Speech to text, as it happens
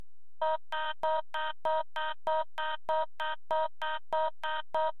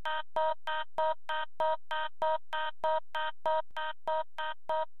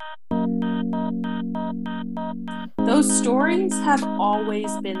Those stories have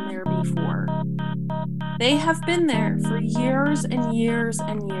always been there before. They have been there for years and years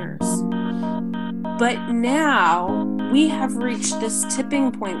and years. But now we have reached this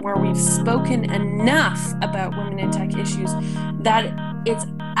tipping point where we've spoken enough about women in tech issues that it's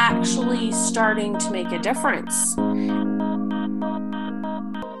actually starting to make a difference.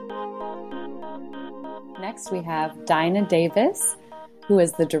 Next, we have Dinah Davis, who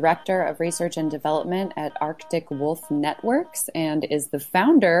is the Director of Research and Development at Arctic Wolf Networks and is the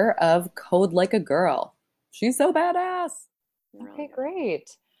founder of Code Like a Girl. She's so badass. Okay,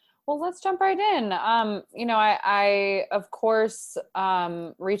 great. Well, let's jump right in. I of course,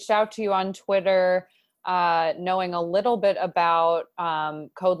 reached out to you on Twitter, knowing a little bit about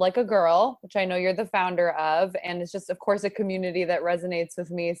Code Like a Girl, which I know you're the founder of. And it's just, of course, a community that resonates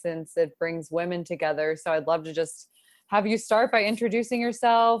with me since it brings women together. So I'd love to just have you start by introducing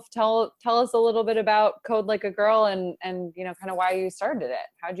yourself. Tell us a little bit about Code Like a Girl and kind of why you started it.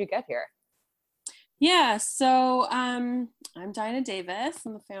 How'd you get here? Yeah, so I'm Dinah Davis.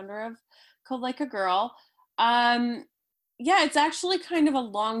 I'm the founder of Code Like a Girl. It's actually kind of a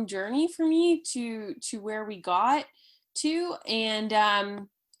long journey for me to where we got to, and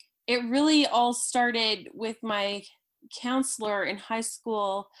it really all started with my counselor in high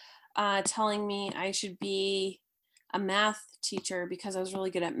school telling me I should be a math teacher because I was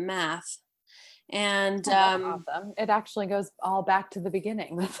really good at math. And awesome. It actually goes all back to the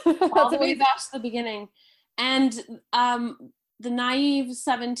beginning. all the way back to the beginning. And the naive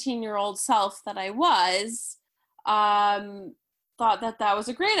 17-year-old self that I was thought that was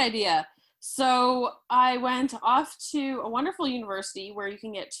a great idea. So I went off to a wonderful university where you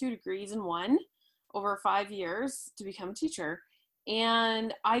can get 2 degrees in one over 5 years to become a teacher.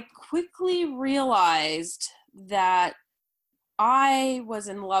 And I quickly realized that I was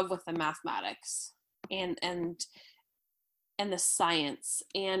in love with the mathematics and the science.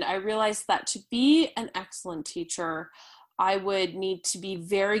 And I realized that to be an excellent teacher, I would need to be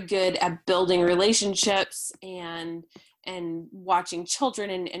very good at building relationships and watching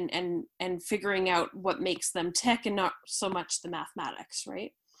children and figuring out what makes them tick and not so much the mathematics,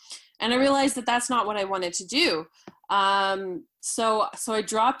 right? And I realized that that's not what I wanted to do. So I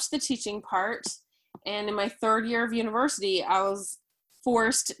dropped the teaching part. And in my 3rd year of university, I was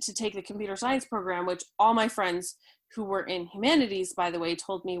forced to take the computer science program, which all my friends who were in humanities, by the way,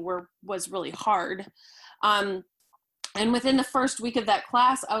 told me was really hard. And within the first week of that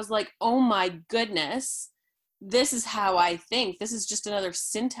class, I was like, oh my goodness, this is how I think. This is just another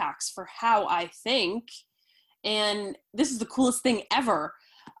syntax for how I think. And this is the coolest thing ever.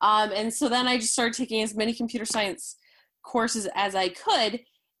 And so then I just started taking as many computer science courses as I could.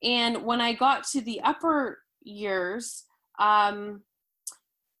 And when I got to the upper years, there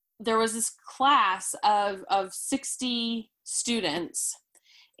was this class of 60 students.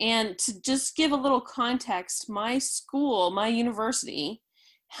 And to just give a little context, my school, my university,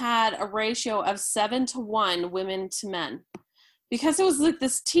 had a ratio of 7-to-1 women to men. Because it was like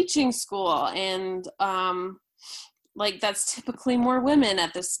this teaching school, and that's typically more women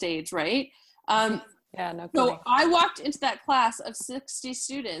at this stage, right? Yeah, no kidding. So I walked into that class of 60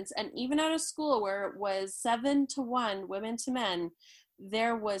 students, and even at a school where it was 7-to-1 women to men,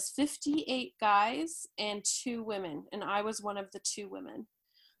 there was 58 guys and 2 women, and I was one of the 2 women.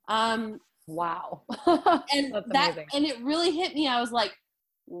 Wow. And That's that, amazing. and it really hit me. I was like,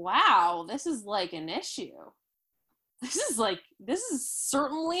 wow, this is like an issue. This is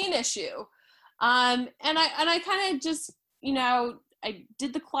certainly an issue. And I kind of just, I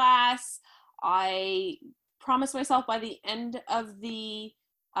did the class. I promised myself by the end of the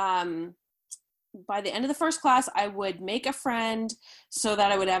first class, I would make a friend so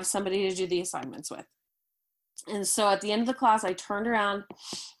that I would have somebody to do the assignments with. And so at the end of the class, I turned around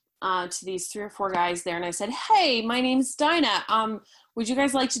to these 3 or 4 guys there, and I said, "Hey, my name's Dinah. Would you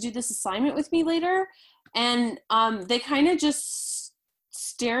guys like to do this assignment with me later?" And they kind of just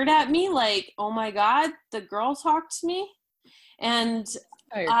stared at me like, "Oh my God, the girl talked to me." And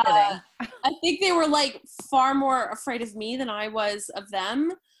Oh, you're kidding. I think they were like far more afraid of me than I was of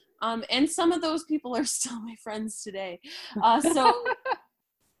them. And some of those people are still my friends today. So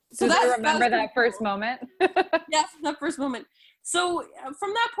Do they remember that first moment? Yes, that first moment. So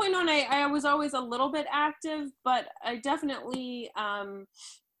from that point on, I was always a little bit active, but I definitely,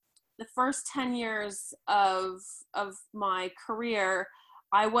 the first 10 years of my career,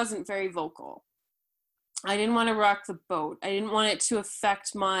 I wasn't very vocal. I didn't want to rock the boat. I didn't want it to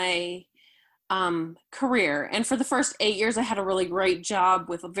affect my career. And for the first 8 years, I had a really great job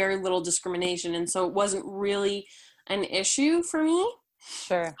with very little discrimination. And so it wasn't really an issue for me.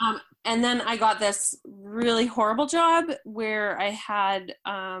 Sure. And then I got this really horrible job where I had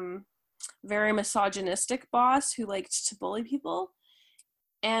very misogynistic boss who liked to bully people.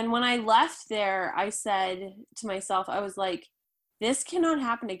 And when I left there, I said to myself, I was like, this cannot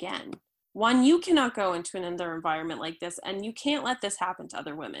happen again. One, you cannot go into another environment like this, and you can't let this happen to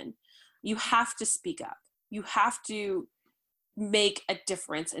other women. You have to speak up. You have to make a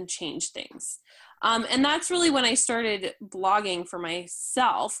difference and change things. And that's really when I started blogging for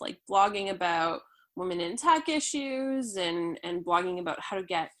myself, like blogging about women in tech issues and blogging about how to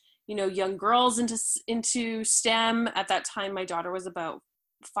get, young girls into STEM. At that time, my daughter was about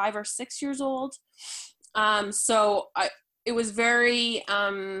 5 or 6 years old. So it was very,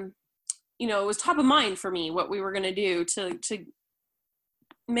 it was top of mind for me what we were going to do to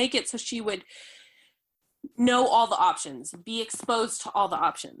make it so she would know all the options, be exposed to all the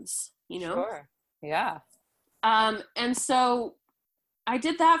options, Sure. Yeah. And so I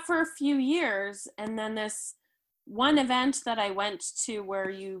did that for a few years. And then this one event that I went to where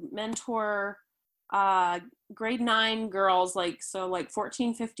you mentor grade 9 girls, like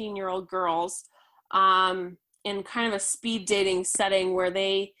 14, 15-year-old girls, in kind of a speed dating setting where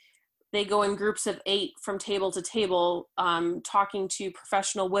they go in groups of 8 from table to table, talking to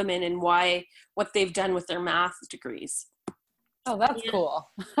professional women and what they've done with their math degrees. Oh, that's cool.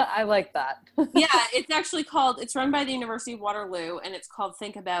 I like that. Yeah, it's run by the University of Waterloo, and it's called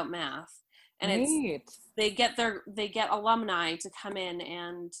Think About Math. And Neat. they get alumni to come in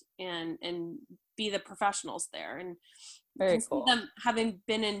and be the professionals there. And very cool. Them having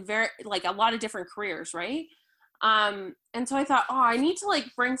been in a lot of different careers, right? And so I thought, I need to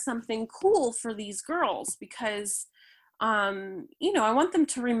bring something cool for these girls because, I want them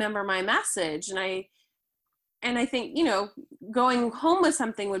to remember my message. And I think, going home with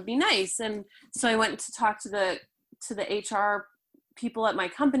something would be nice. And so I went to talk to the HR people at my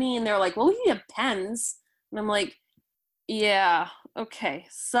company, and they're like, well, we have pens. And I'm like, yeah, okay.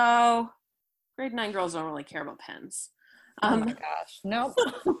 So grade 9 girls don't really care about pens. Oh my gosh. Nope.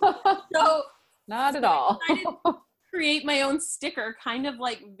 So not at all. I decided to create my own sticker, kind of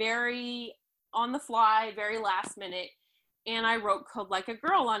very on the fly, very last minute. And I wrote Code Like a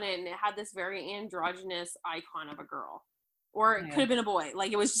Girl on it, and it had this very androgynous icon of a girl. Or it could have been a boy.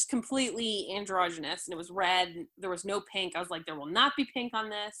 It was just completely androgynous, and it was red. There was no pink. I was like, there will not be pink on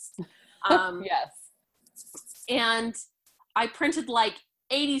this. Yes. And I printed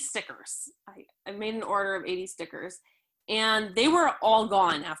 80 stickers. I made an order of 80 stickers, and they were all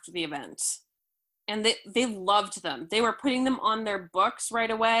gone after the event. And they loved them. They were putting them on their books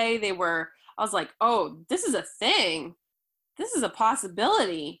right away. I was like, oh, this is a thing. This is a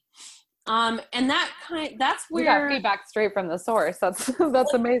possibility. And that's where you got feedback straight from the source. That's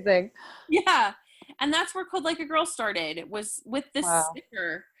amazing. Yeah. And that's where Code Like a Girl started. It was with this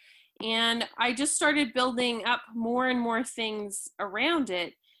sticker. And I just started building up more and more things around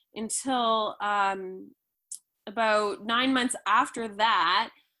it until about 9 months after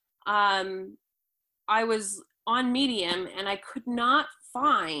that, I was on Medium, and I could not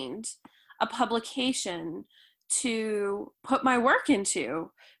find a publication to put my work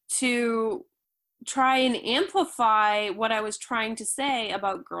into to try and amplify what I was trying to say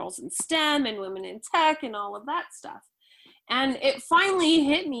about girls in STEM and women in tech and all of that stuff. And it finally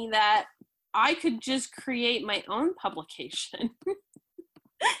hit me that I could just create my own publication.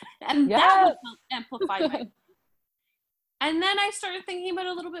 And that would help amplify my And then I started thinking about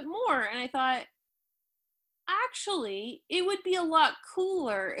it a little bit more, and I thought, actually, it would be a lot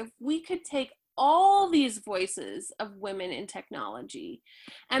cooler if we could take all these voices of women in technology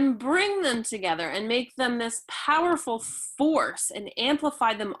and bring them together and make them this powerful force and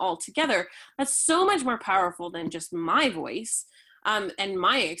amplify them all together. That's so much more powerful than just my voice and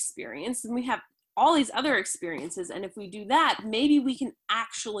my experience. And we have all these other experiences. And if we do that, maybe we can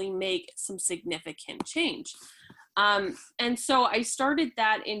actually make some significant change. And so I started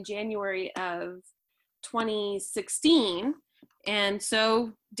that in January of 2016. And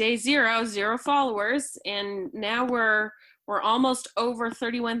so day 0 followers, and now we're almost over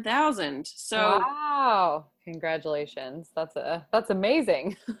 31,000. So wow, congratulations. That's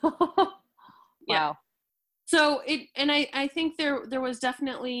amazing. Yeah. Wow. So I think there was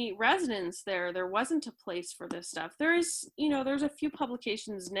definitely resonance there. There wasn't a place for this stuff. There's a few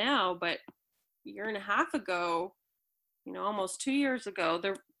publications now, but a year and a half ago, almost 2 years ago,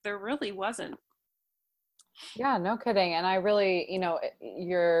 there really wasn't. Yeah, no kidding. And I really,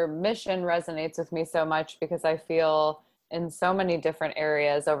 your mission resonates with me so much because I feel in so many different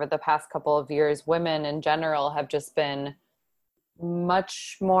areas over the past couple of years, women in general have just been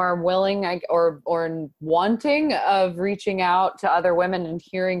much more willing or wanting of reaching out to other women and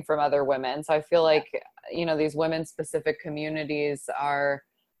hearing from other women. So I feel like, you know, these women specific communities are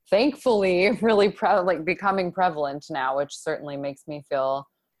thankfully really like becoming prevalent now, which certainly makes me feel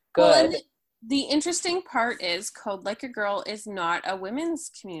good. Well, and the interesting part is Code Like a Girl is not a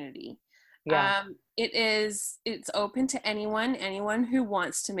women's community. Yeah. It's open to anyone who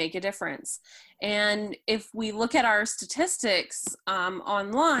wants to make a difference. And if we look at our statistics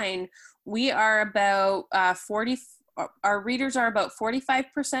online, we are about our readers are about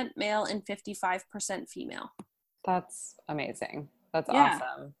 45% male and 55% female. That's amazing. That's Yeah.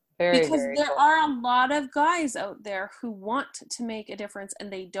 awesome. Very, because very there cool. are a lot of guys out there who want to make a difference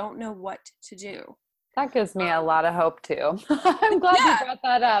and they don't know what to do. That gives me a lot of hope too. I'm glad you brought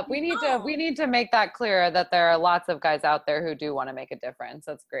that up. We need to make that clear that there are lots of guys out there who do want to make a difference.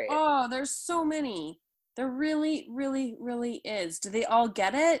 That's great. Oh, there's so many. There really, really, really is. Do they all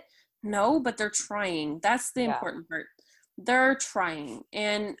get it? No, but they're trying. That's the important part. They're trying.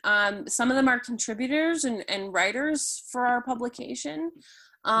 And some of them are contributors and writers for our publication.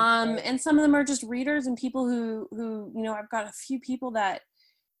 And some of them are just readers and people who, you know, I've got a few people that,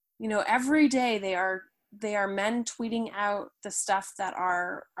 you know, every day they are men tweeting out the stuff that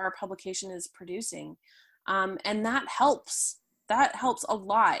our publication is producing. And that helps a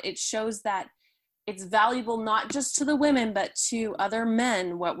lot. It shows that it's valuable, not just to the women, but to other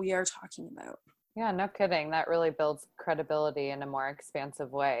men, what we are talking about. Yeah, no kidding. That really builds credibility in a more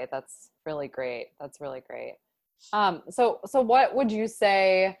expansive way. That's really great. That's really great. So what would you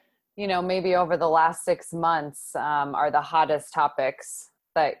say, you know, maybe over the last 6 months, are the hottest topics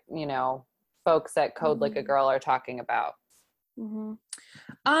that, you know, folks at Code Like a Girl are talking about? Mm-hmm.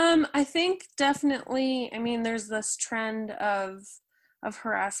 I think definitely, I mean, there's this trend of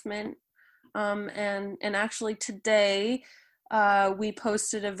harassment. And actually today, we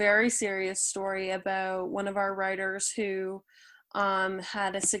posted a very serious story about one of our writers who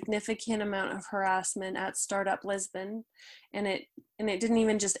had a significant amount of harassment at Startup Lisbon, and it didn't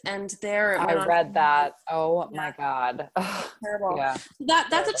even just end there. I read that. Oh my God. Terrible. Yeah.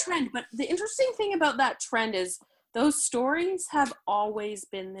 That's a trend. But the interesting thing about that trend is those stories have always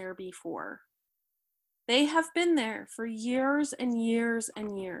been there before. They have been there for years and years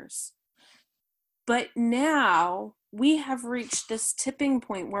and years. But now we have reached this tipping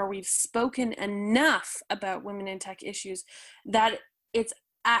point where we've spoken enough about women in tech issues that it's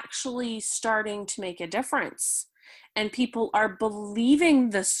actually starting to make a difference. And people are believing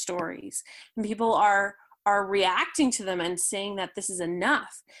the stories, and people are reacting to them and saying that this is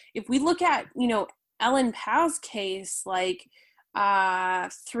enough. If we look at, you know, Ellen Pau's case, like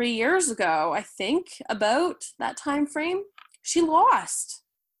 3 years ago, I think, about that time frame, she lost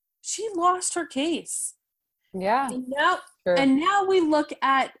her case. Yeah. And now we look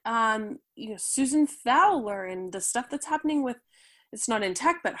at you know, Susan Fowler and the stuff that's happening with, it's not in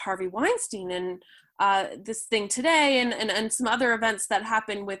tech, but Harvey Weinstein and this thing today and some other events that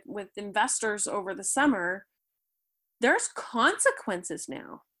happen with investors over the summer. There's consequences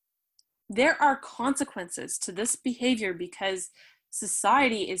now. There are consequences to this behavior because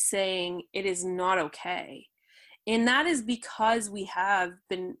society is saying it is not okay. And that is because we have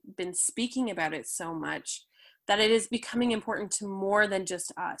been speaking about it so much that it is becoming important to more than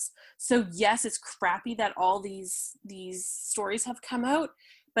just us. So yes, it's crappy that all these stories have come out,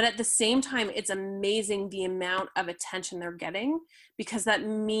 but at the same time, it's amazing the amount of attention they're getting, because that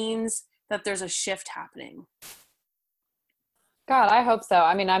means that there's a shift happening. God, I hope so.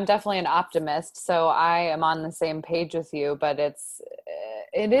 I mean, I'm definitely an optimist, so I am on the same page with you, but it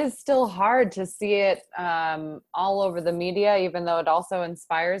is still hard to see it all over the media, even though it also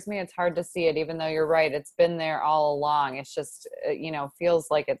inspires me. It's hard to see it, even though you're right. It's been there all along. It's just, you know, feels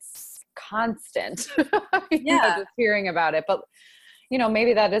like it's constant. Yeah. Just hearing about it. But, you know,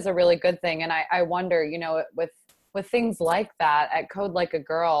 maybe that is a really good thing. And I wonder, you know, with things like that at Code Like a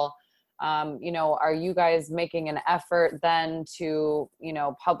Girl, you know, are you guys making an effort then to, you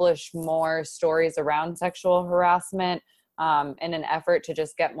know, publish more stories around sexual harassment in an effort to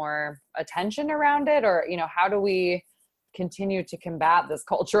just get more attention around it? Or, you know, how do we continue to combat this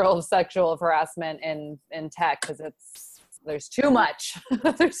culture of sexual harassment in tech? Because there's too much.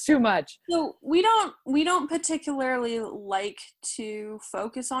 There's too much. So we don't particularly like to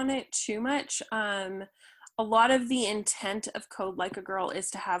focus on it too much. A lot of the intent of Code Like a Girl is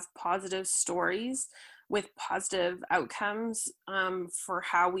to have positive stories with positive outcomes for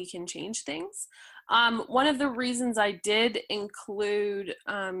how we can change things. One of the reasons I did include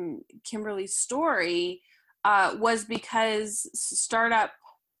Kimberly's story was because Startup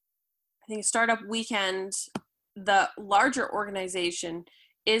Weekend, the larger organization,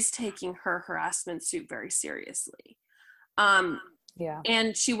 is taking her harassment suit very seriously.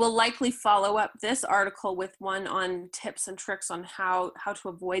 And she will likely follow up this article with one on tips and tricks on how to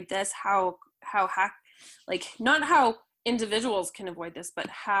avoid this, not how individuals can avoid this, but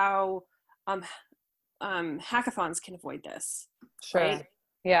how hackathons can avoid this. Sure. Right?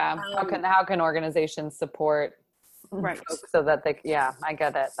 Yeah. How can organizations support folks so that they, I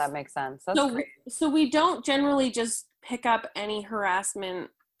get it. That makes sense. That's great. So we don't generally just pick up any harassment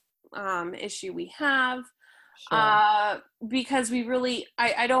issue we have. Sure. Because we really,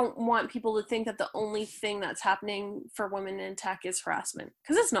 I don't want people to think that the only thing that's happening for women in tech is harassment,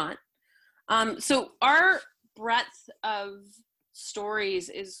 because it's not. So our breadth of stories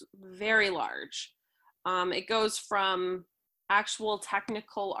is very large. It goes from actual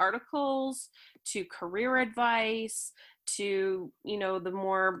technical articles to career advice to, the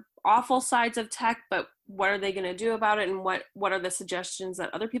more awful sides of tech, but what are they going to do about it, and what are the suggestions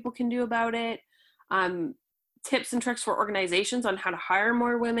that other people can do about it. Tips and tricks for organizations on how to hire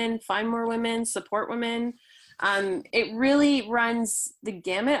more women, find more women, support women. It really runs the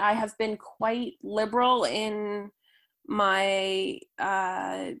gamut. I have been quite liberal in my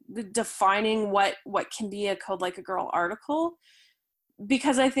defining what can be a Code Like a Girl article,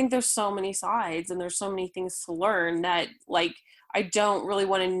 because I think there's so many sides and there's so many things to learn that I don't really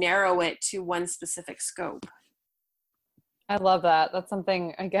want to narrow it to one specific scope. I love that. That's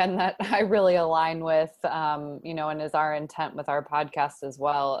something, again, that I really align with, and is our intent with our podcast as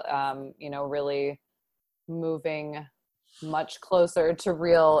well, really moving much closer to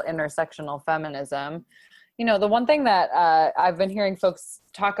real intersectional feminism. The one thing that I've been hearing folks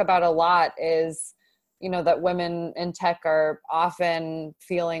talk about a lot is, that women in tech are often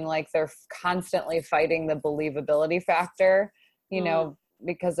feeling like they're constantly fighting the believability factor,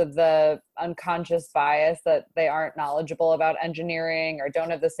 because of the unconscious bias that they aren't knowledgeable about engineering or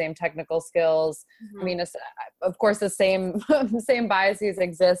don't have the same technical skills. Mm-hmm. I mean, of course, the same biases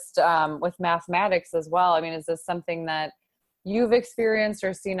exist with mathematics as well. I mean, is this something that you've experienced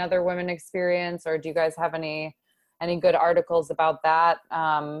or seen other women experience, or do you guys have any good articles about that?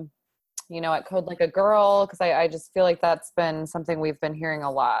 At Code Like a Girl, because I just feel like that's been something we've been hearing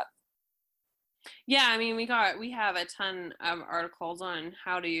a lot. Yeah, I mean, we have a ton of articles on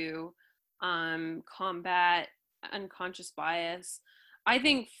how to combat unconscious bias. I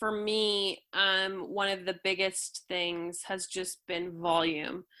think for me, one of the biggest things has just been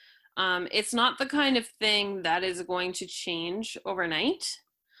volume. It's not the kind of thing that is going to change overnight,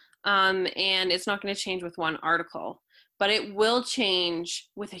 and it's not going to change with one article, but it will change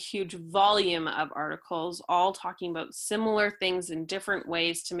with a huge volume of articles, all talking about similar things in different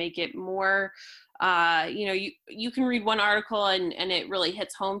ways to make it more, you can read one article and it really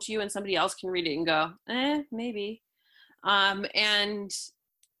hits home to you, and somebody else can read it and go, maybe. And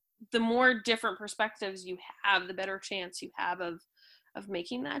the more different perspectives you have, the better chance you have of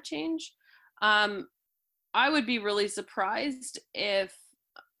making that change. I would be really surprised if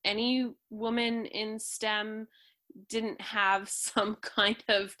any woman in STEM didn't have some kind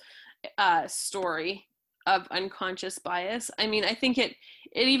of story of unconscious bias. I mean, I think it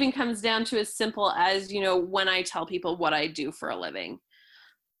even comes down to as simple as, when I tell people what I do for a living.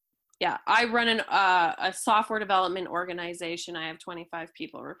 Yeah, I run a software development organization. I have 25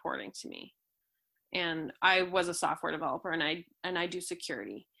 people reporting to me. And I was a software developer, and I do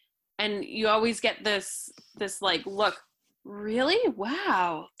security. And you always get this look, really?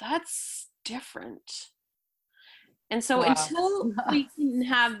 Wow, that's different. And so until we can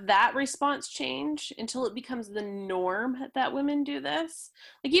have that response change, until it becomes the norm that women do this,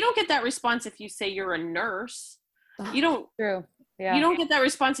 you don't get that response if you say you're a nurse. You don't. True. Yeah. You don't get that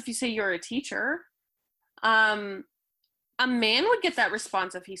response if you say you're a teacher. A man would get that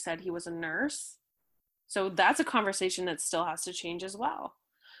response if he said he was a nurse. So that's a conversation that still has to change as well.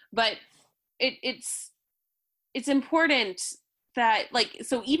 But it's important that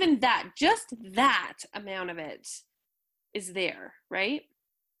so even that, just that amount of it is there, right?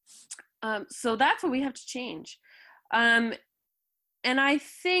 So that's what we have to change. And I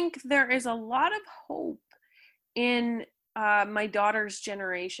think there is a lot of hope in my daughter's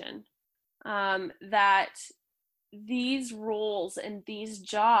generation, that these roles and these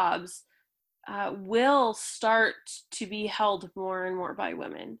jobs will start to be held more and more by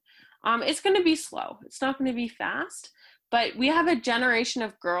women. It's going to be slow. It's not going to be fast, but we have a generation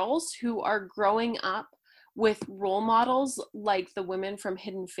of girls who are growing up with role models like the women from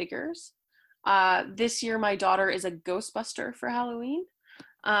Hidden Figures. This year, my daughter is a Ghostbuster for Halloween.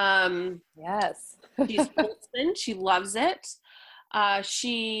 Yes. She's Holtzman. She loves it.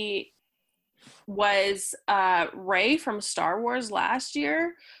 She was Rey from Star Wars last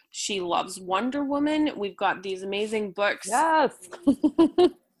year. She loves Wonder Woman. We've got these amazing books. Yes.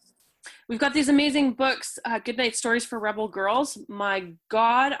 We've got these amazing books, Goodnight Stories for Rebel Girls. My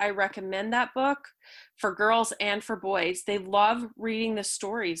God, I recommend that book for girls and for boys. They love reading the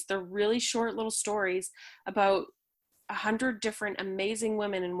stories. They're really short little stories about 100 different amazing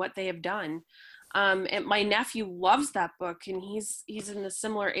women and what they have done. And my nephew loves that book, and he's in a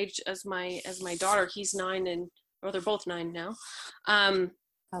similar age as my daughter. He's 9, and they're both 9 now. I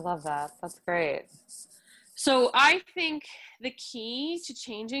love that. That's great. So I think the key to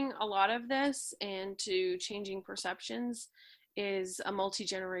changing a lot of this and to changing perceptions is a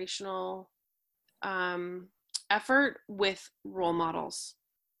multi-generational effort with role models.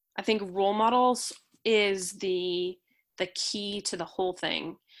 I think role models is the key to the whole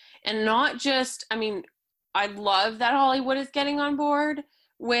thing. And not just, I mean, I love that Hollywood is getting on board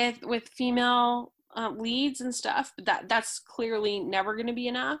with female leads and stuff, but that's clearly never going to be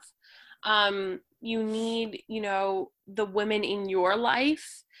enough. You need, the women in your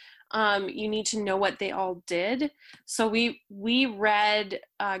life. You need to know what they all did. So we read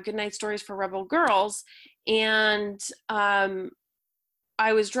Goodnight Stories for Rebel Girls, and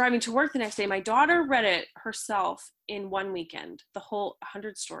I was driving to work the next day. My daughter read it herself in one weekend, the whole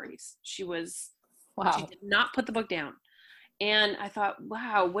 100 stories. She did not put the book down. And I thought,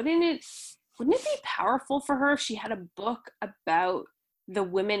 wow, wouldn't it be powerful for her if she had a book about the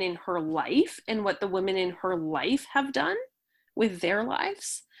women in her life and what the women in her life have done with their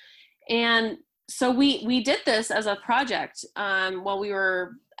lives? And so we did this as a project while we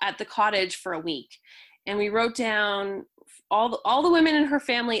were at the cottage for a week. And we wrote down all the women in her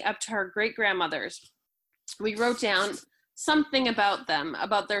family up to her great-grandmothers. We wrote down something about them,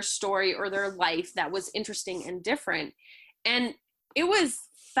 about their story or their life that was interesting and different. And it was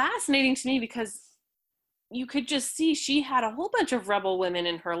fascinating to me because you could just see she had a whole bunch of rebel women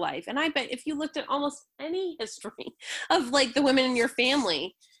in her life. And I bet if you looked at almost any history of like the women in your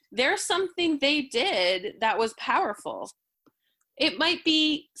family, there's something they did that was powerful. It might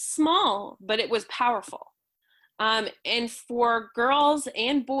be small, but it was powerful. And for girls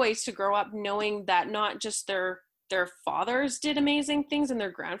and boys to grow up knowing that not just their fathers did amazing things and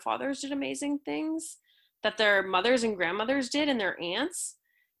their grandfathers did amazing things, that their mothers and grandmothers did and their aunts,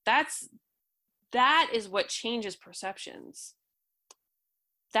 that is what changes perceptions.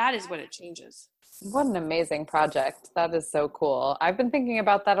 That is what it changes. What an amazing project. That is so cool. I've been thinking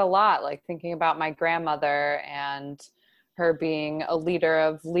about that a lot, like thinking about my grandmother and her being a leader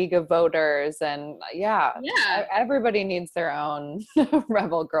of League of Voters. And yeah. Everybody needs their own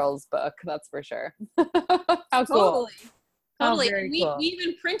Rebel Girls book. That's for sure. How cool. Totally. Cool. We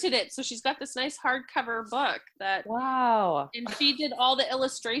even printed it. So she's got this nice hardcover book that, wow. And she did all the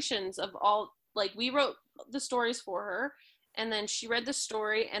illustrations of all, like we wrote the stories for her, and then she read the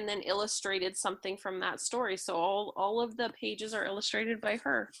story and then illustrated something from that story. So all of the pages are illustrated by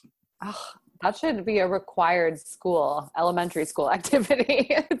her. Oh, that should be a required elementary school activity.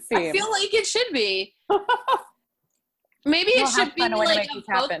 It seems. I feel like it should be. Maybe it should be like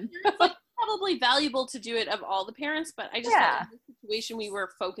probably valuable to do it of all the parents, but I just thought in this situation we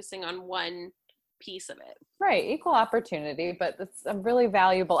were focusing on one piece of it. Right, equal opportunity, but it's a really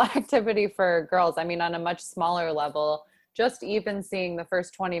valuable activity for girls. I mean, on a much smaller level, just even seeing the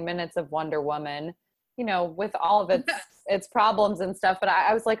first 20 minutes of Wonder Woman, with all of its problems and stuff. But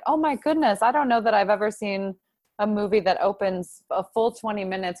I was like, oh my goodness, I don't know that I've ever seen a movie that opens a full 20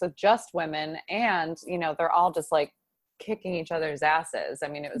 minutes with just women, and they're all just like kicking each other's asses. I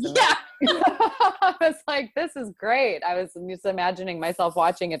mean, it was amazing. I was like, this is great. I was just imagining myself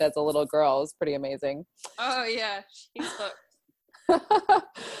watching it as a little girl. It was pretty amazing. Oh yeah, she's hooked.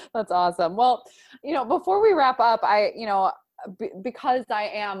 That's awesome. Well, before we wrap up, because I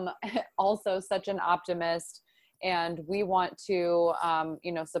am also such an optimist, and we want to,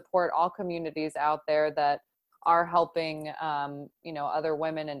 support all communities out there that are helping, other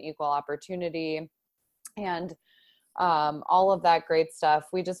women in equal opportunity and all of that great stuff.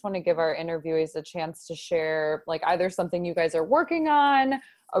 We just want to give our interviewees a chance to share, like, either something you guys are working on,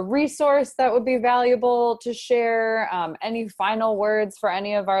 a resource that would be valuable to share, any final words for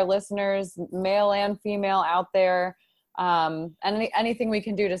any of our listeners, male and female out there, anything we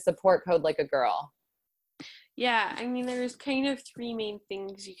can do to support Code Like a Girl. Yeah, I mean, there's kind of three main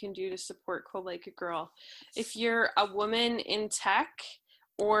things you can do to support Code Like a Girl. If you're a woman in tech,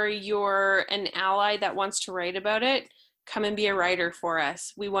 or you're an ally that wants to write about it, come and be a writer for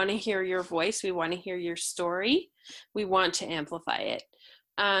us. We want to hear your voice. We want to hear your story. We want to amplify it.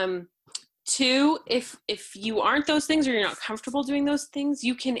 Two, if you aren't those things or you're not comfortable doing those things,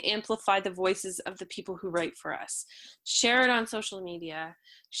 you can amplify the voices of the people who write for us. Share it on social media,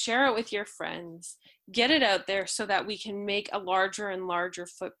 share it with your friends, get it out there so that we can make a larger and larger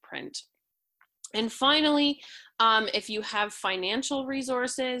footprint. And finally, if you have financial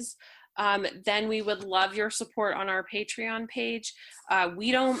resources, then we would love your support on our Patreon page.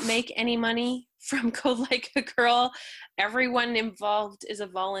 We don't make any money from Code Like a Girl. Everyone involved is a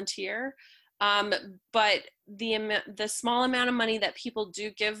volunteer. But the small amount of money that people do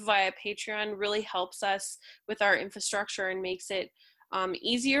give via Patreon really helps us with our infrastructure and makes it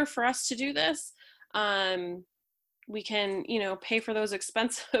easier for us to do this. We can, pay for those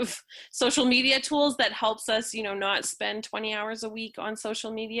expensive social media tools that helps us, not spend 20 hours a week on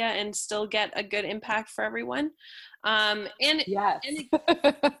social media and still get a good impact for everyone. Yes. And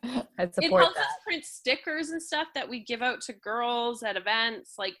I support it helps that. us print stickers and stuff that we give out to girls at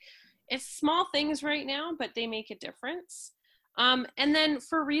events. Like, it's small things right now, but they make a difference. And then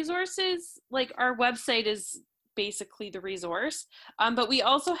for resources, like, our website is basically the resource, but we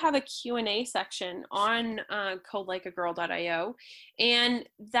also have a Q&A section on codelikeagirl.io, and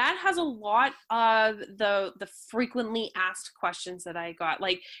that has a lot of the frequently asked questions that I got.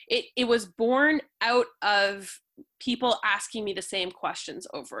 Like, it was born out of people asking me the same questions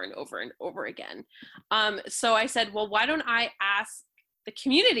over and over and over again. So I said, well, why don't I ask the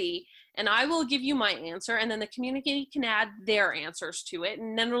community, and I will give you my answer, and then the community can add their answers to it,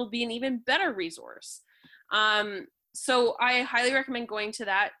 and then it'll be an even better resource. So I highly recommend going to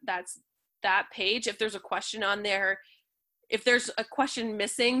that page. If there's a question on there, if there's a question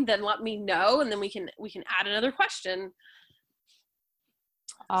missing, then let me know, and then we can add another question.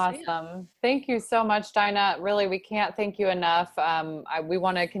 Awesome. So, yeah. Thank you so much, Dinah. Really, we can't thank you enough. We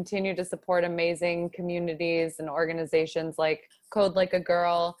want to continue to support amazing communities and organizations like Code Like a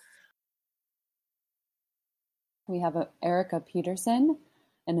Girl. We have Erica Peterson,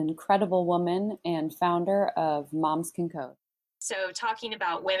 an incredible woman and founder of Moms Can Code. So talking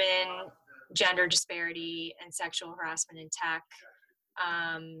about women, gender disparity, and sexual harassment in tech,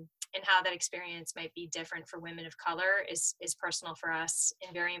 and how that experience might be different for women of color is personal for us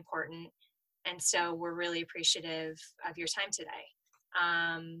and very important. And so we're really appreciative of your time today.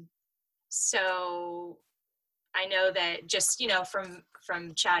 So I know that just,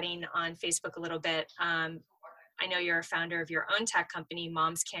 from chatting on Facebook a little bit, I know you're a founder of your own tech company,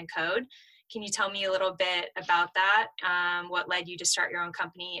 Moms Can Code. Can you tell me a little bit about that? What led you to start your own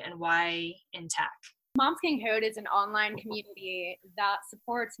company and why in tech? Moms Can Code is an online community that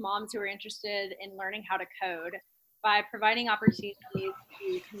supports moms who are interested in learning how to code by providing opportunities to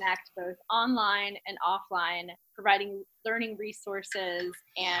connect both online and offline, providing learning resources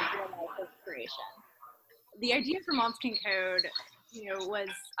and real-life inspiration. The idea for Moms Can Code, was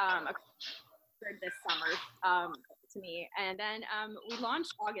this summer to me, and then we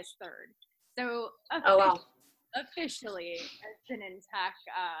launched August 3rd. So officially I've been in tech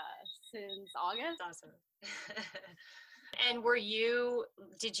since August. That's awesome. And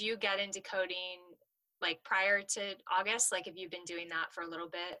did you get into coding like prior to August? Like, have you been doing that for a little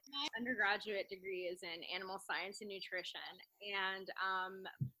bit? My undergraduate degree is in animal science and nutrition, and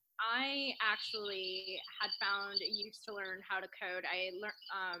I actually had found a use to learn how to code. I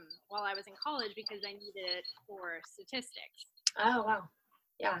learned while I was in college because I needed it for statistics. Oh, wow.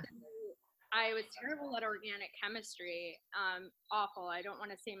 Yeah. I was terrible at organic chemistry. Awful. I don't want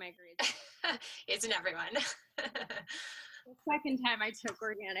to say my grades. Isn't everyone? The second time I took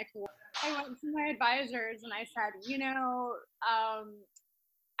organic, I went to my advisors and I said,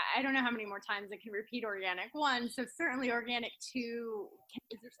 I don't know how many more times I can repeat organic 1, so certainly organic 2.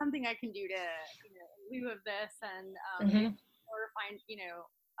 Is there something I can do to, in lieu of this, and or find,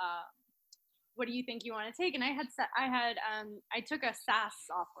 what do you think you want to take? And I took a SAS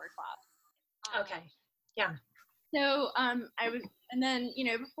software class. Okay. Yeah. So I was, and then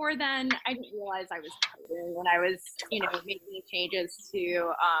before then I didn't realize I was coding when I was making changes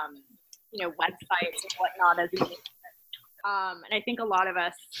to websites and whatnot as a and I think a lot of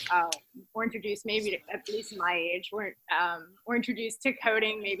us were introduced, maybe at least my age, were introduced to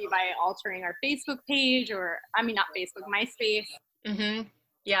coding maybe by altering our Facebook page, or not Facebook, MySpace. Mm-hmm.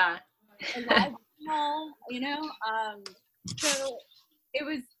 Yeah. So it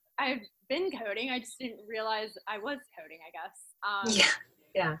was. I've been coding. I just didn't realize I was coding, I guess.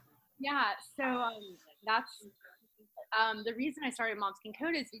 Yeah. So that's the reason I started Moms Can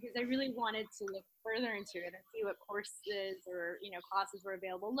Code is because I really wanted to look further into it and see what courses or classes were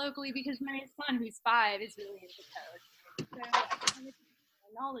available locally, because my son, who's 5, is really into code. So I wanted to be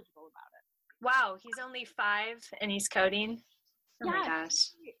knowledgeable about it. Wow, he's only 5 and he's coding. Oh my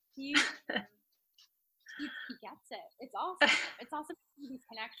gosh. He gets it. It's awesome. It's awesome to see these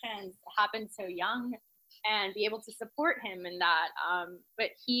connections happen so young and be able to support him in that. But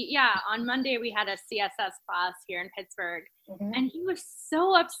on Monday we had a CSS class here in Pittsburgh, and he was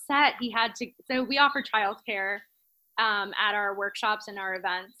so upset he had to. So we offer childcare at our workshops and our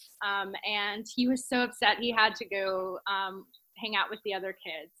events, and he was so upset he had to go hang out with the other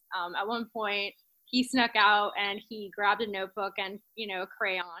kids. At one point, he snuck out and he grabbed a notebook and a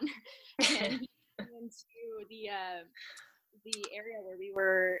crayon, and he went into the area where we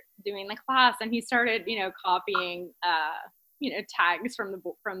were doing the class, and he started copying tags from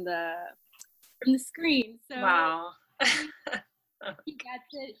the screen. So wow. He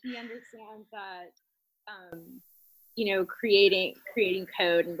gets it. He understands that creating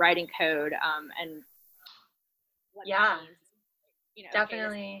code and writing code and what that means.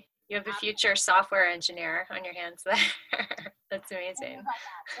 Definitely. You have a future software engineer on your hands there. That's amazing.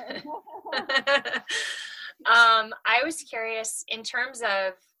 I was curious in terms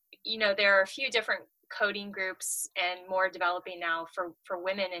of, there are a few different coding groups and more developing now for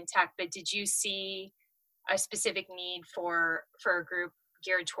women in tech, but did you see a specific need for a group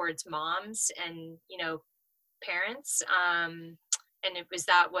geared towards moms and, parents? And was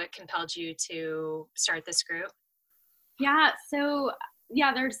that what compelled you to start this group? Yeah. So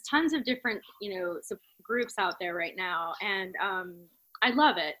there's tons of different, groups out there right now. And I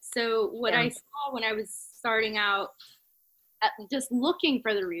love it. So what I saw when I was starting out, just looking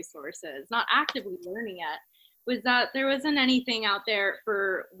for the resources, not actively learning it, was that there wasn't anything out there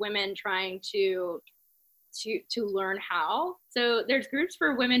for women trying to learn how. So there's groups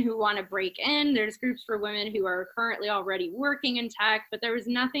for women who want to break in. There's groups for women who are currently already working in tech, but there was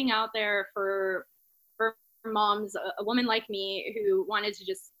nothing out there for moms, a woman like me who wanted to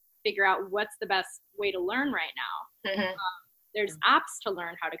just figure out what's the best way to learn right now. There's apps to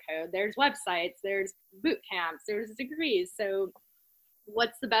learn how to code. There's websites, there's boot camps, there's degrees. So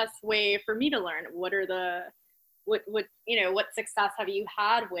what's the best way for me to learn? What success have you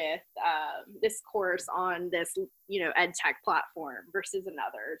had with this course on this, ed tech platform versus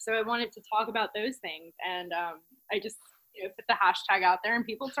another? So I wanted to talk about those things. And I just, put the hashtag out there and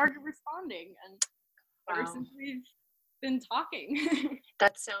people started responding. And ever since we've been talking.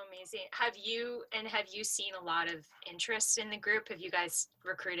 That's so amazing. Have you seen a lot of interest in the group? Have you guys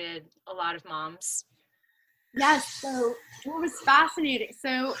recruited a lot of moms? Yes. So what was fascinating,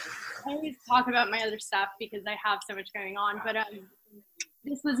 so I always talk about my other stuff because I have so much going on, but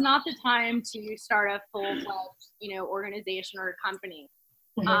this was not the time to start a full-fledged, organization or a company.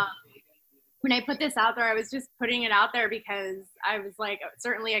 When I put this out there, I was just putting it out there because I was like,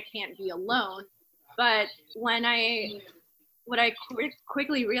 certainly I can't be alone. But what I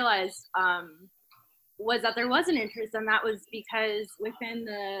quickly realized was that there was an interest, and that was because within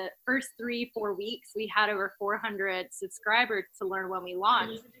the first 3-4 weeks, we had over 400 subscribers to Learn When we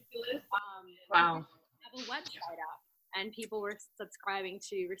launched. Wow. We have a website up, and people were subscribing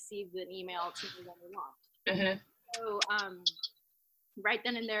to receive the email to Learn When we launched. So right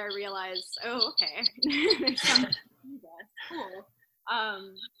then and there, I realized, okay, there's something to do this. Cool.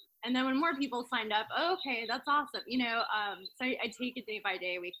 And then when more people signed up, okay, that's awesome. So I take it day by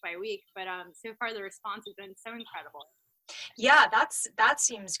day, week by week, but so far the response has been so incredible. Yeah, that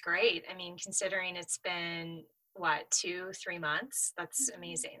seems great. I mean, considering it's been 2-3 months, that's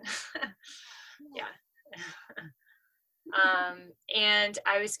amazing. Yeah. And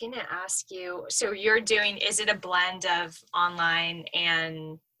I was going to ask you, so is it a blend of online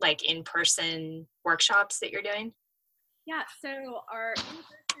and like in-person workshops that you're doing? Yeah, so our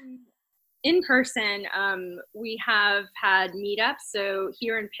in person, we have had meetups. So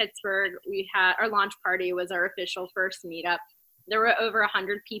here in Pittsburgh, we had our launch party was our official first meetup. There were over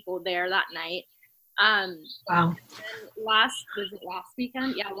 100 people there that night. Wow. Last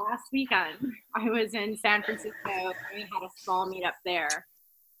weekend? Yeah, last weekend I was in San Francisco and we had a small meetup there.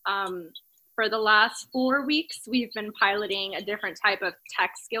 For the last 4 weeks, we've been piloting a different type of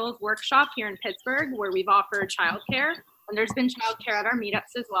tech skills workshop here in Pittsburgh where we've offered childcare. And there's been childcare at our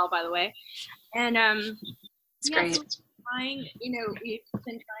meetups as well, by the way. And it's great. So we've been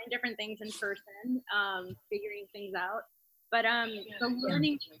trying different things in person, figuring things out. But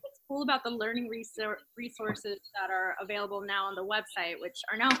what's cool about the learning resources that are available now on the website, which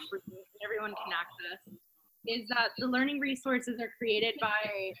are now free and everyone can access, is that the learning resources are created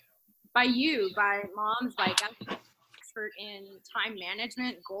by moms, by expert in time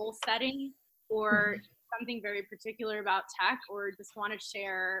management, goal setting, or something very particular about tech, or just want to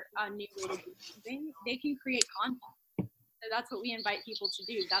share a new way to do something. They can create content. So that's what we invite people to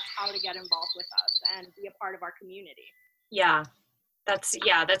do. That's how to get involved with us and be a part of our community. Yeah, That's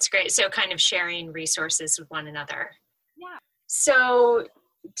great. So kind of sharing resources with one another. Yeah. So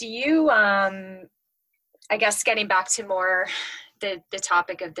do you, I guess getting back to more the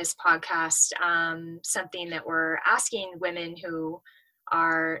topic of this podcast, something that we're asking women who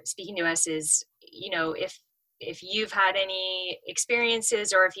are speaking to us is, if you've had any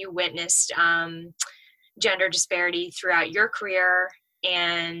experiences or if you witnessed gender disparity throughout your career,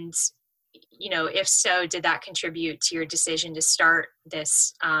 and if so, did that contribute to your decision to start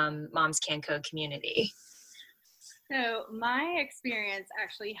this Moms Can Code community? So my experience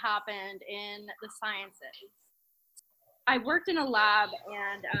actually happened in the sciences. I worked in a lab,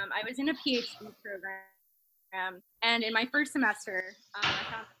 and I was in a PhD program. And in my first semester, I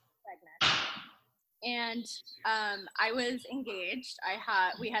found pregnant. And I was engaged.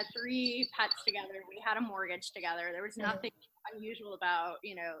 We had 3 pets together. We had a mortgage together. There was nothing unusual about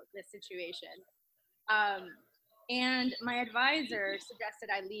this situation. And my advisor suggested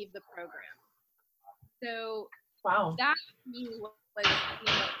I leave the program. So wow, that to me was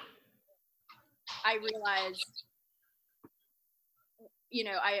I realized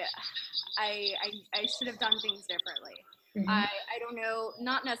I should have done things differently. Mm-hmm. I don't know,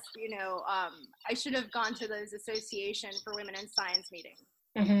 not necessarily, I should have gone to those Association for Women in Science meetings.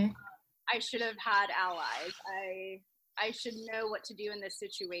 Mm-hmm. I should have had allies. I should know what to do in this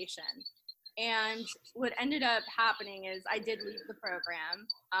situation. And what ended up happening is I did leave the program.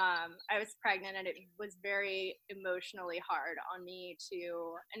 I was pregnant, and it was very emotionally hard on me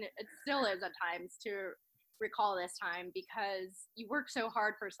and it still is at times, to recall this time, because you work so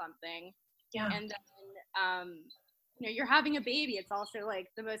hard for something. Yeah. And then, you're having a baby. It's also like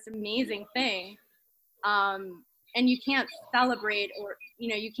the most amazing thing. And you can't celebrate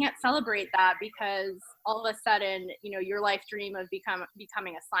that, because all of a sudden, your life dream of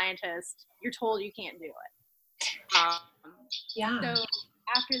becoming a scientist, you're told you can't do it. Yeah. So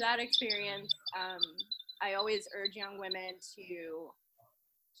after that experience, I always urge young women to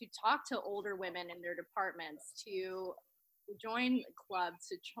talk to older women in their departments, to join clubs,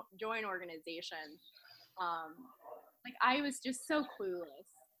 to join organizations. I was just so clueless.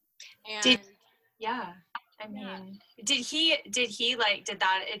 And did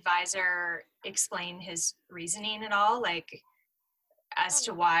that advisor explain his reasoning at all? As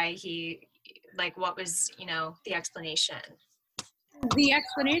to why what was, the explanation? The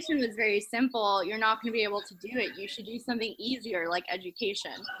explanation was very simple. You're not going to be able to do it. You should do something easier, like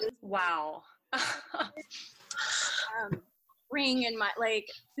education. Wow. Ring in my,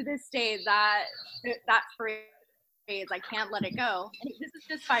 to this day, that phrase, I can't let it go. And this is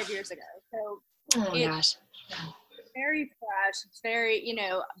just 5 years ago. So it's very fresh. It's very,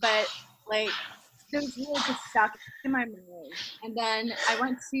 but those words just stuck in my mind. And then I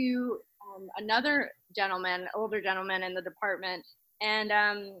went to another older gentleman in the department, and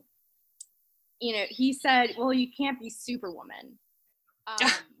he said, "Well, you can't be Superwoman."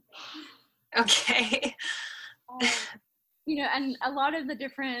 Okay. And a lot of the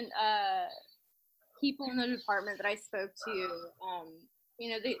different people in the department that I spoke to,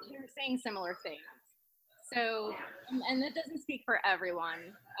 they were saying similar things. So, and that doesn't speak for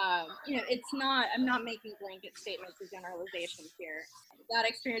everyone. I'm not making blanket statements or generalizations here. That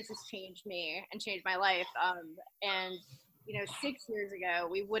experience has changed me and changed my life. And 6 years ago,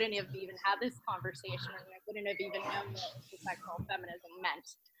 we wouldn't have even had this conversation, and I wouldn't have even known what intersectional feminism meant.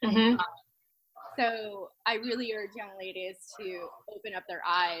 Mm-hmm. So I really urge young ladies to open up their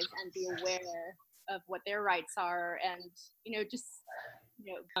eyes and be aware of what their rights are. And,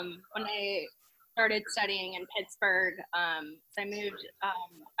 when I started studying in Pittsburgh, I moved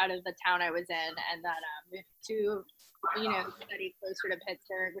out of the town I was in, and then moved to, study closer to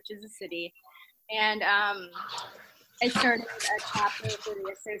Pittsburgh, which is a city. And I started a chapter for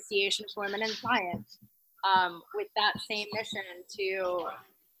the Association for Women in Science, with that same mission to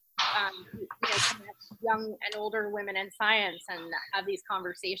connect young and older women in science and have these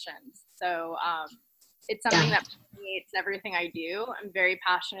conversations. So it's something that permeates everything I do. I'm very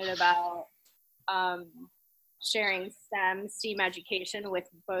passionate about sharing STEM education with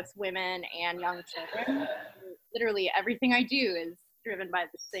both women and young children. Literally everything I do is driven by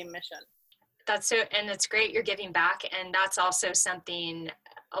the same mission. And it's great you're giving back. And that's also something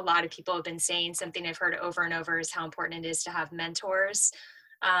a lot of people have been saying. Something I've heard over and over is how important it is to have mentors,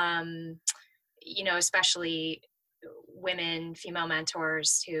 especially women, female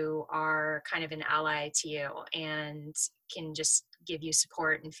mentors who are kind of an ally to you and can just give you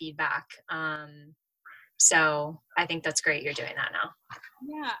support and feedback. So I think that's great you're doing that now.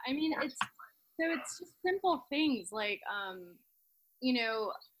 Yeah, I mean, it's just simple things like,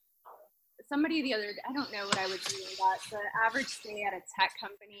 somebody the other day, I don't know what I would do that. The average stay at a tech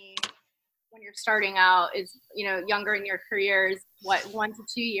company when you're starting out is, younger in your career is what, 1 to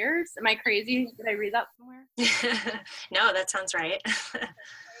 2 years? Am I crazy? Did I read that somewhere? No, that sounds right.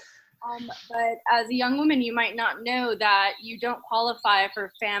 But as a young woman, you might not know that you don't qualify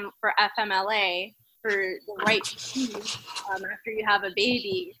for FMLA, for the right to leave after you have a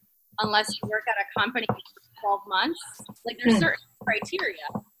baby, unless you work at a company for 12 months. Like, there's certain criteria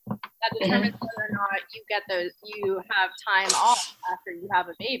that determines whether or not you have time off after you have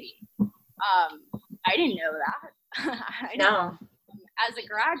a baby. I didn't know that. No. As a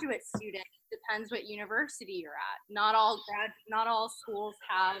graduate student, it depends what university you're at. Not all schools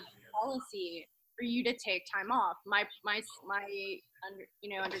have policy for you to take time off. My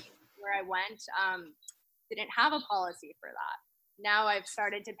under where I went didn't have a policy for that. Now I've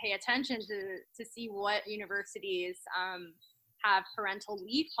started to pay attention to see what universities have parental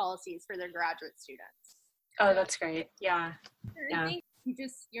leave policies for their graduate students. Oh, that's great. Yeah.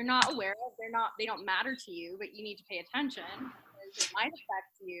 You're not aware of. They don't matter to you, but you need to pay attention because it might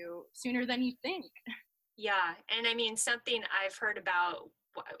affect you sooner than you think. Yeah. And I mean, something I've heard about,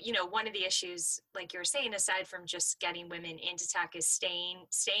 one of the issues, like you were saying, aside from just getting women into tech, is staying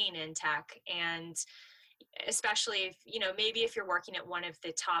in tech. And especially if, maybe if you're working at one of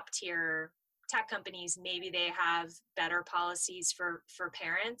the top tier tech companies, maybe they have better policies for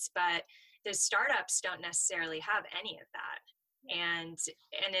parents, but the startups don't necessarily have any of that. And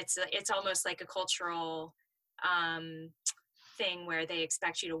it's almost like a cultural thing where they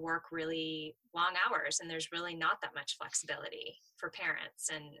expect you to work really long hours, and there's really not that much flexibility for parents,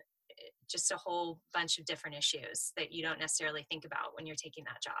 and just a whole bunch of different issues that you don't necessarily think about when you're taking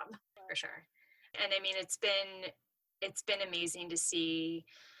that job, for sure. And I mean, it's been amazing to see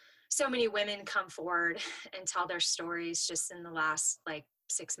so many women come forward and tell their stories just in the last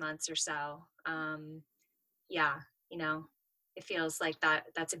 6 months or so. It feels like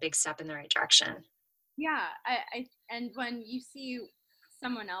that's a big step in the right direction. Yeah, and when you see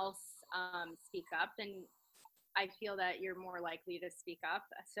someone else speak up, then I feel that you're more likely to speak up.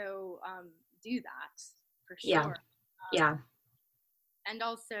 So do that for sure. Yeah. And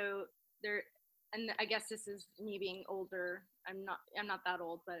also and I guess this is me being older. I'm not that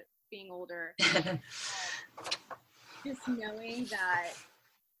old, but being older, just knowing that,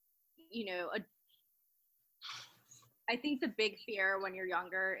 I think the big fear when you're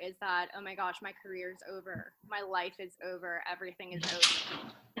younger is that, oh my gosh, my career's over. My life is over. Everything is over.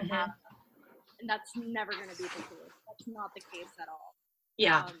 And that's never going to be the case. That's not the case at all.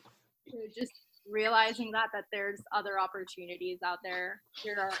 Yeah. So just realizing that there's other opportunities out there.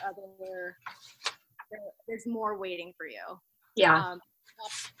 There's more waiting for you. Yeah.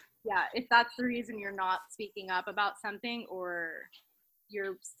 If that's the reason you're not speaking up about something, or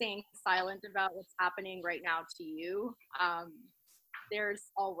you're staying silent about what's happening right now to you,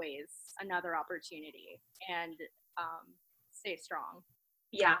 there's always another opportunity, and stay strong.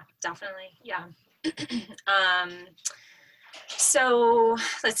 Yeah, definitely. Yeah. So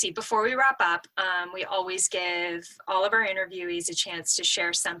let's see, before we wrap up, we always give all of our interviewees a chance to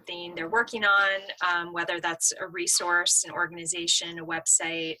share something they're working on, whether that's a resource, an organization, a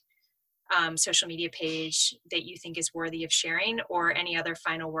website, social media page that you think is worthy of sharing, or any other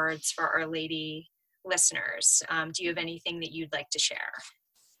final words for our lady listeners. Do you have anything that you'd like to share?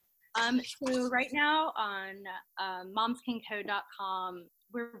 So right now on momscancode.com,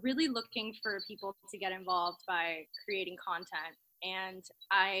 we're really looking for people to get involved by creating content. And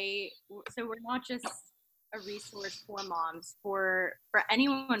so we're not just a resource for moms, for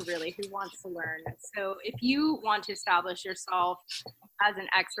anyone really who wants to learn. So if you want to establish yourself as an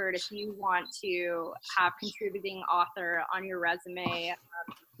expert, if you want to have contributing author on your resume,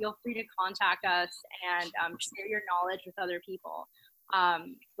 feel free to contact us and share your knowledge with other people.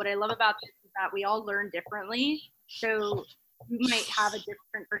 What I love about this is that we all learn differently. So you might have a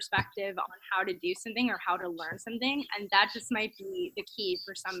different perspective on how to do something or how to learn something, and that just might be the key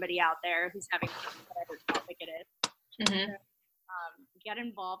for somebody out there who's having whatever topic it is. Mm-hmm. So, get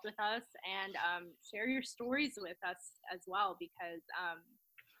involved with us and share your stories with us as well, because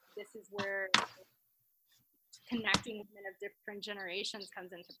this is where connecting women of different generations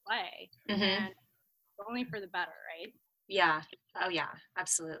comes into play, and it's only for the better, right? Yeah. Oh yeah,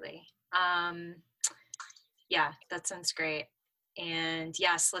 absolutely. Yeah, that sounds great. And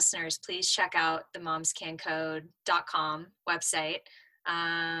yes, listeners, please check out the momscancode.com website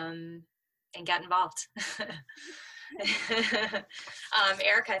and get involved.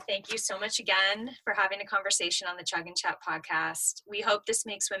 Erica, thank you so much again for having a conversation on the Chug and Chat podcast. We hope this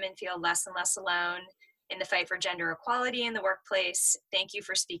makes women feel less and less alone in the fight for gender equality in the workplace. Thank you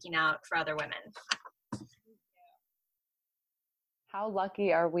for speaking out for other women. How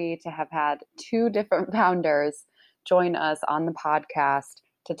lucky are we to have had two different founders join us on the podcast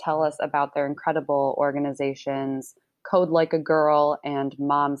to tell us about their incredible organizations, Code Like a Girl and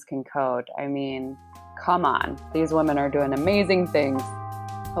Moms Can Code. I mean, come on. These women are doing amazing things.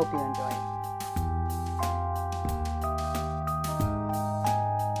 Hope you enjoy it.